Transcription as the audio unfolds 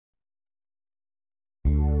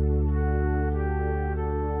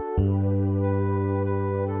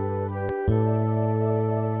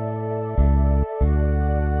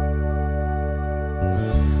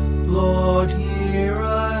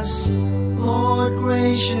Lord,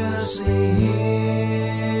 graciously hear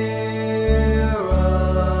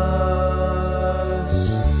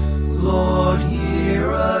us. Lord, hear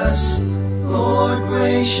us. Lord,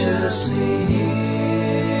 graciously hear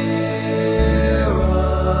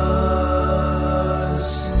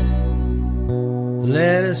us.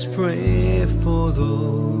 Let us pray for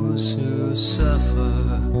those who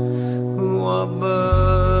suffer, who are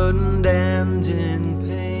burdened and in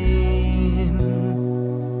pain,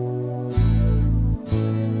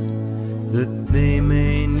 that they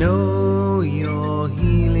may know your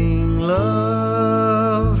healing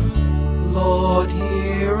love. Lord,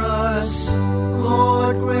 hear us.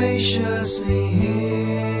 Lord, graciously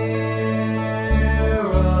hear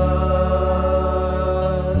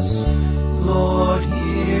us. Lord,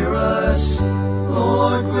 hear us.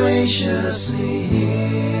 Lord, graciously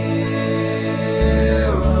hear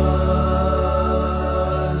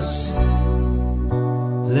us.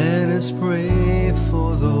 Let us pray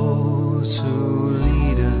for those who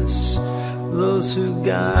lead us, those who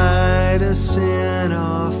guide us in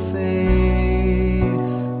our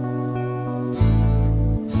faith,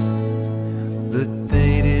 that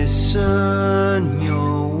they discern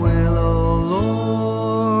your will, O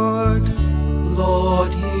Lord.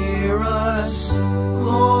 Lord, hear us.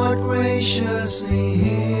 Lord, graciously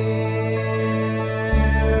hear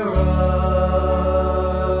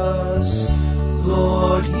us.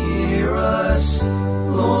 Lord, hear us.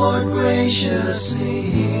 Lord, graciously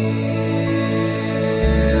hear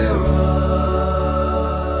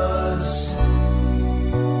us.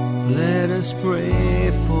 Let us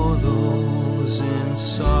pray for those in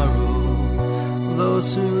sorrow,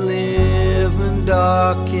 those who live in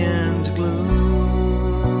dark and gloom,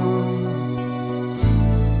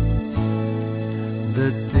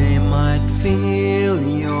 that they might feel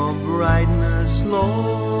your brightness,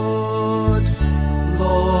 Lord.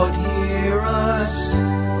 Lord, hear us.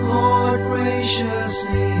 Lord,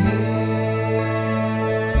 graciously hear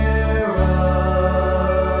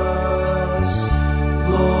us.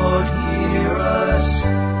 Lord, hear us.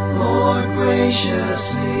 Lord,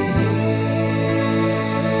 graciously hear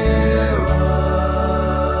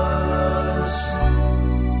us.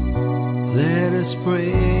 Let us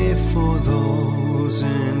pray for those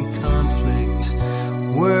in conflict,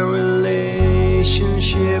 where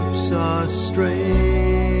relationships are strained,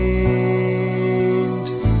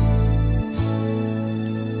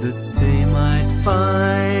 that they might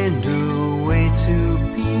find a way to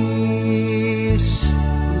peace.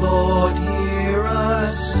 Lord, hear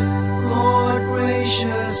us. Lord,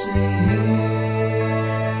 graciously hear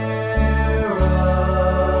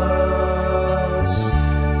us.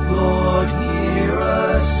 Lord, hear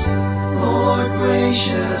us. Lord,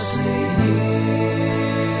 graciously hear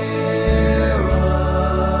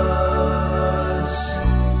us.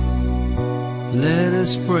 Let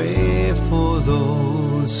us pray for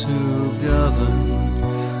those who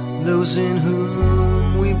govern, those in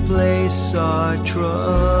whom we place our trust,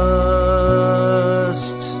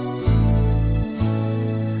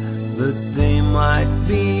 that they might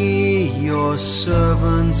be your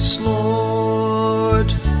servants,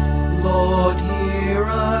 Lord. Lord, hear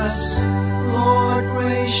us. Lord,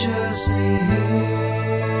 graciously hear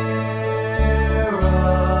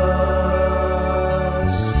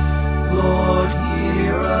us. Lord,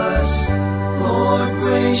 hear us. Lord,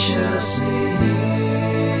 graciously hear us.